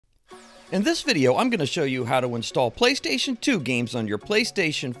In this video, I'm going to show you how to install PlayStation 2 games on your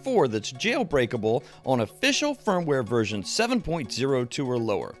PlayStation 4 that's jailbreakable on official firmware version 7.02 or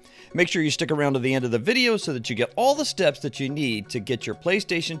lower. Make sure you stick around to the end of the video so that you get all the steps that you need to get your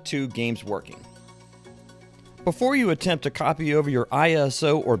PlayStation 2 games working. Before you attempt to copy over your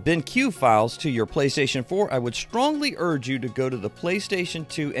ISO or 𝐘𝐕𝐄 files to your PlayStation 4, I would strongly urge you to go to the PlayStation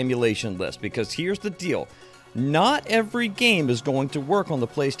 2 emulation list, because here's the deal. Not every game is going to work on the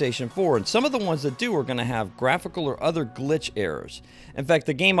PlayStation 4, and some of the ones that do are going to have graphical or other glitch errors. In fact,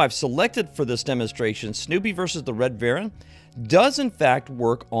 the game I've selected for this demonstration, Snoopy vs. the Red Baron, does in fact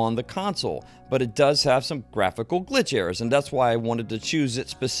work on the console, but it does have some graphical glitch errors, and that's why I wanted to choose it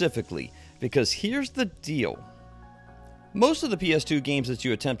specifically, because here's the deal. Most of the PS2 games that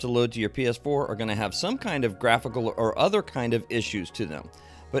you attempt to load to your PS4 are going to have some kind of graphical or other kind of issues to them.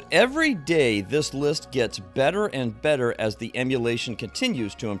 But every day, this list gets better and better as the emulation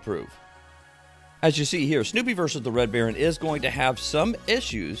continues to improve. As you see here, Snoopy vs. the Red Baron is going to have some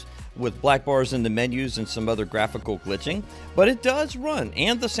issues with black bars in the menus and some other graphical glitching, but it does run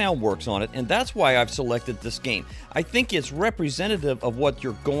and the sound works on it, and that's why I've selected this game. I think it's representative of what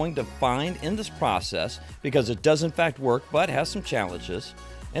you're going to find in this process, because it does in fact work but has some challenges.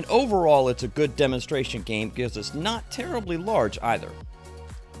 And overall, it's a good demonstration game because it's not terribly large either.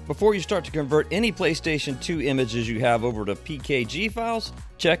 Before you start to convert any PlayStation 2 images you have over to PKG files,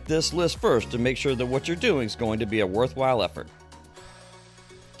 check this list first to make sure that what you're doing is going to be a worthwhile effort.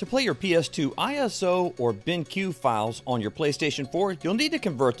 To play your PS2 ISO or 𝐷IN_Q files on your PlayStation 4, you'll need to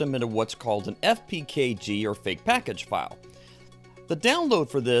convert them into what's called an FPKG or fake package file. The download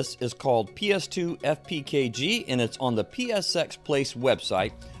for this is called PS2 FPKG, and it's on the PSX-Place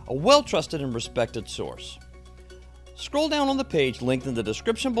website, a well-trusted and respected source. Scroll down on the page linked in the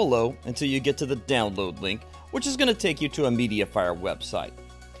description below until you get to the download link, which is going to take you to a MediaFire website.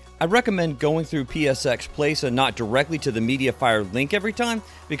 I recommend going through PSX-Place and not directly to the MediaFire link every time,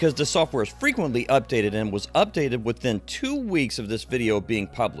 because the software is frequently updated and was updated within 2 weeks of this video being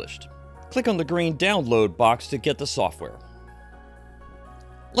published. Click on the green download box to get the software.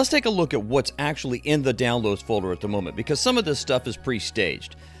 Let's take a look at what's actually in the downloads folder at the moment, because some of this stuff is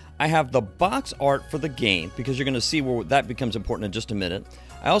pre-staged. I have the box art for the game, because you're going to see where that becomes important in just a minute.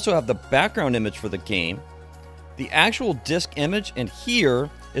 I also have the background image for the game, the actual disc image, and here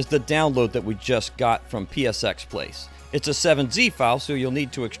is the download that we just got from PSX-Place. It's a 7Z file, so you'll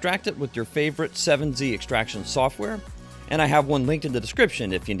need to extract it with your favorite 7Z extraction software, and I have one linked in the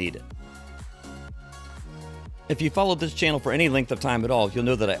description if you need it. If you followed this channel for any length of time at all, you'll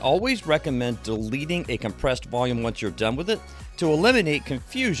know that I always recommend deleting a compressed volume once you're done with it to eliminate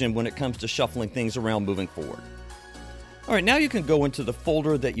confusion when it comes to shuffling things around moving forward. Alright, now you can go into the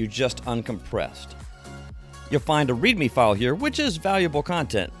folder that you just uncompressed. You'll find a README file here, which is valuable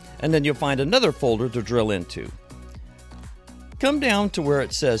content, and then you'll find another folder to drill into. Come down to where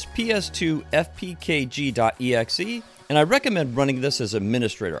it says PS2 FPKG.exe, and I recommend running this as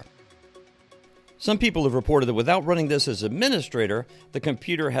administrator. Some people have reported that without running this as administrator, the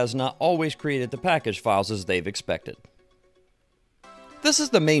computer has not always created the package files as they've expected. This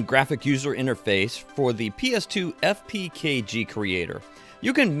is the main graphic user interface for the PS2 FPKG creator.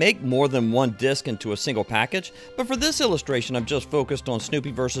 You can make more than one disc into a single package, but for this illustration I'm just focused on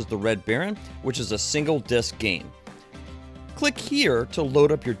Snoopy vs. the Red Baron, which is a single disc game. Click here to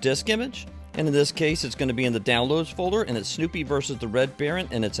load up your disc image, and in this case it's going to be in the downloads folder, and it's Snoopy vs. the Red Baron,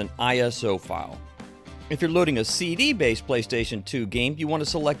 and it's an ISO file. If you're loading a CD-based PlayStation 2 game, you want to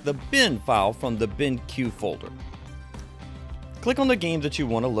select the bin file from the 𝐵IN_Q folder. Click on the game that you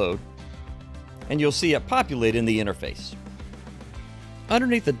want to load, and you'll see it populate in the interface.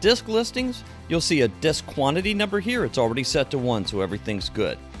 Underneath the disk listings, you'll see a disk quantity number here. It's already set to 1, so everything's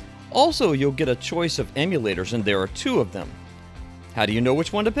good. Also, you'll get a choice of emulators, and there are 2 of them. How do you know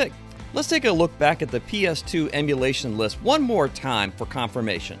which one to pick? Let's take a look back at the PS2 emulation list one more time for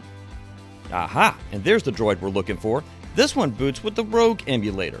confirmation. Aha! And there's the droid we're looking for. This one boots with the Rogue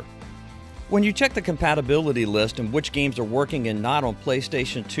emulator. When you check the compatibility list and which games are working and not on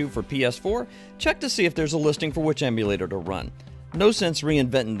PlayStation 2 for PS4, check to see if there's a listing for which emulator to run. No sense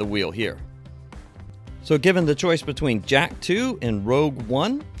reinventing the wheel here. So given the choice between Jack 2 and Rogue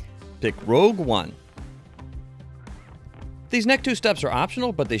 1, pick Rogue 1. These next 2 steps are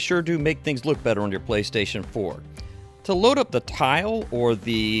optional, but they sure do make things look better on your PlayStation 4. To load up the tile or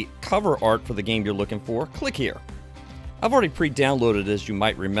the cover art for the game you're looking for, click here. I've already pre-downloaded it, as you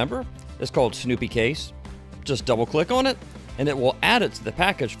might remember. It's called Snoopy Case. Just double click on it, and it will add it to the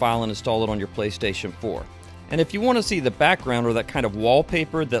package file and install it on your PlayStation 4. And if you want to see the background or that kind of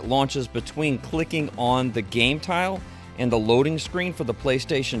wallpaper that launches between clicking on the game tile and the loading screen for the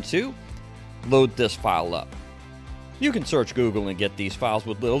PlayStation 2, load this file up. You can search Google and get these files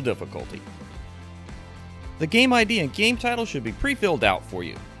with little difficulty. The game ID and game title should be pre-filled out for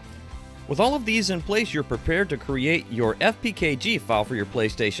you. With all of these in place, you're prepared to create your FPKG file for your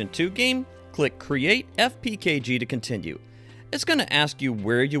PlayStation 2 game. Click Create FPKG to continue. It's going to ask you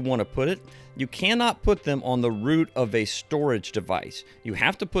where you want to put it. You cannot put them on the root of a storage device. You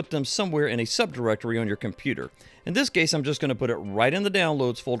have to put them somewhere in a subdirectory on your computer. In this case, I'm just going to put it right in the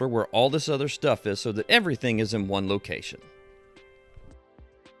Downloads folder where all this other stuff is so that everything is in one location.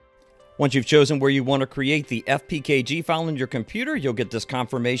 Once you've chosen where you want to create the FPKG file in your computer, you'll get this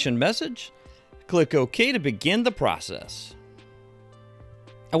confirmation message. Click OK to begin the process.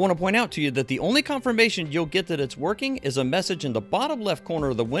 I want to point out to you that the only confirmation you'll get that it's working is a message in the bottom left corner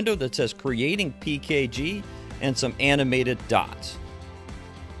of the window that says Creating PKG and some animated dots.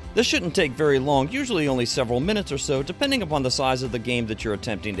 This shouldn't take very long, usually only several minutes or so, depending upon the size of the game that you're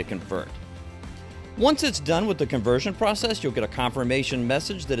attempting to convert. Once it's done with the conversion process, you'll get a confirmation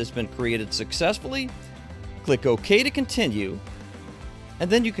message that it's been created successfully. Click OK to continue, and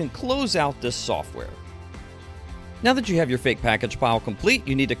then you can close out this software. Now that you have your fake package file complete,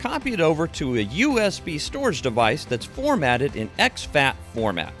 you need to copy it over to a USB storage device that's formatted in exFAT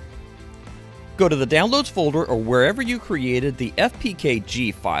format. Go to the Downloads folder or wherever you created the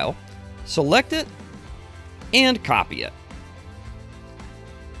FPKG file, select it, and copy it.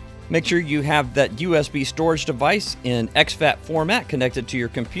 Make sure you have that USB storage device in exFAT format connected to your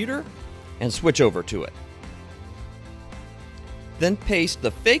computer and switch over to it. Then paste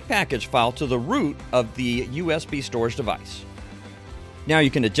the fake package file to the root of the USB storage device. Now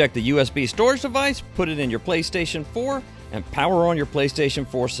you can eject the USB storage device, put it in your PlayStation 4, and power on your PlayStation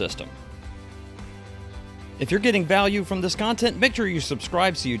 4 system. If you're getting value from this content, make sure you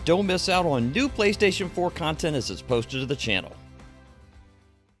subscribe so you don't miss out on new PlayStation 4 content as it's posted to the channel.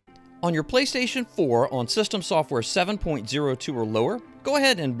 On your PlayStation 4 on system software 7.02 or lower, go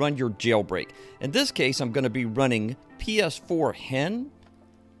ahead and run your jailbreak. In this case, I'm going to be running PS4 hen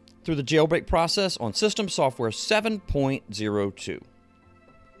through the jailbreak process on system software 7.02.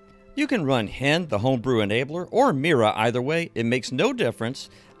 You can run hen, the homebrew enabler, or Mira either way. It makes no difference.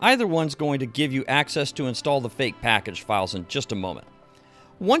 Either one's going to give you access to install the fake package files in just a moment.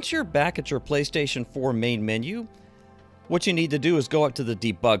 Once you're back at your PlayStation 4 main menu, what you need to do is go up to the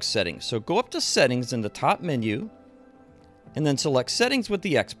debug settings. So go up to settings in the top menu and then select settings with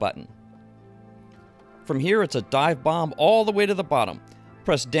the X button. From here, it's a dive bomb all the way to the bottom.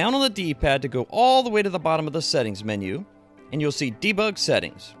 Press down on the D-pad to go all the way to the bottom of the settings menu and you'll see debug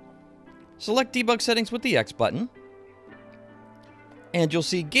settings. Select debug settings with the X button and you'll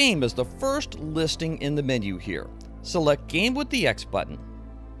see game as the first listing in the menu here. Select game with the X button.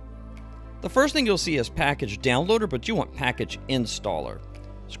 The first thing you'll see is Package Downloader, but you want Package Installer.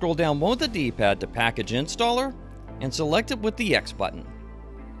 Scroll down one with the D-pad to Package Installer, and select it with the X button.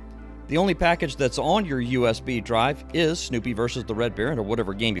 The only package that's on your USB drive is Snoopy vs. the Red Baron, or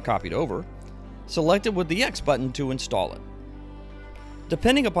whatever game you copied over. Select it with the X button to install it.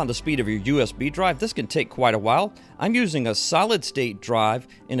 Depending upon the speed of your USB drive, this can take quite a while. I'm using a solid-state drive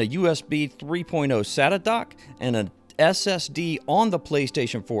in a USB 3.0 SATA dock and an SSD on the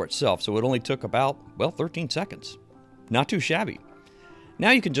PlayStation 4 itself, so it only took about, well, 13 seconds. Not too shabby.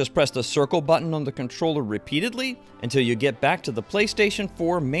 Now you can just press the circle button on the controller repeatedly until you get back to the PlayStation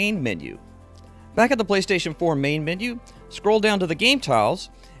 4 main menu. Back at the PlayStation 4 main menu, scroll down to the game tiles,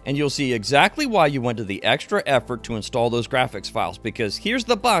 and you'll see exactly why you went to the extra effort to install those graphics files, because here's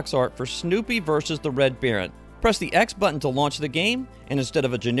the box art for Snoopy vs. the Red Baron. Press the X button to launch the game, and instead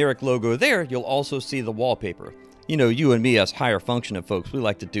of a generic logo there, you'll also see the wallpaper. You know, you and me as higher functioning folks, we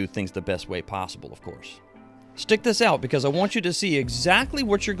like to do things the best way possible, of course. Stick this out because I want you to see exactly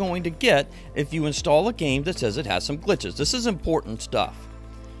what you're going to get if you install a game that says it has some glitches. This is important stuff.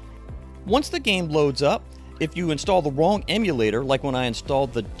 Once the game loads up, if you install the wrong emulator, like when I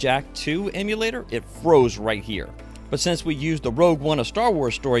installed the Jack 2 emulator, it froze right here. But since we used the Rogue One: A Star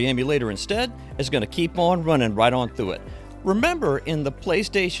Wars Story emulator instead, it's going to keep on running right on through it. Remember, in the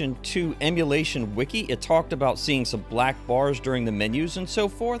PlayStation 2 emulation wiki, it talked about seeing some black bars during the menus and so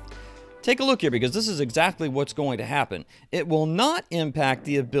forth. Take a look here because this is exactly what's going to happen. It will not impact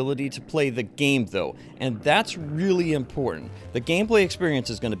the ability to play the game though, and that's really important. The gameplay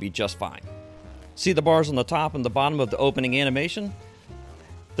experience is going to be just fine. See the bars on the top and the bottom of the opening animation?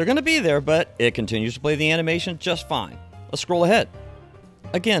 They're going to be there, but it continues to play the animation just fine. Let's scroll ahead.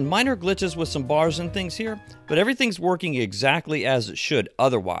 Again, minor glitches with some bars and things here, but everything's working exactly as it should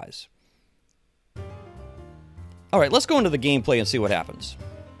otherwise. Alright, let's go into the gameplay and see what happens.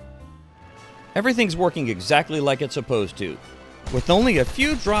 Everything's working exactly like it's supposed to. With only a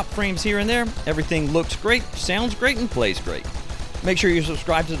few drop frames here and there, everything looks great, sounds great, and plays great. Make sure you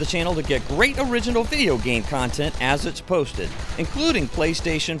subscribe to the channel to get great original video game content as it's posted, including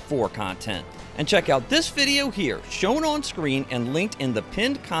PlayStation 4 content. And check out this video here, shown on screen and linked in the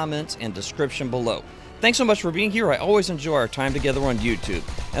pinned comments and description below. Thanks so much for being here. I always enjoy our time together on YouTube,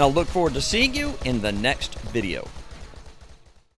 and I'll look forward to seeing you in the next video.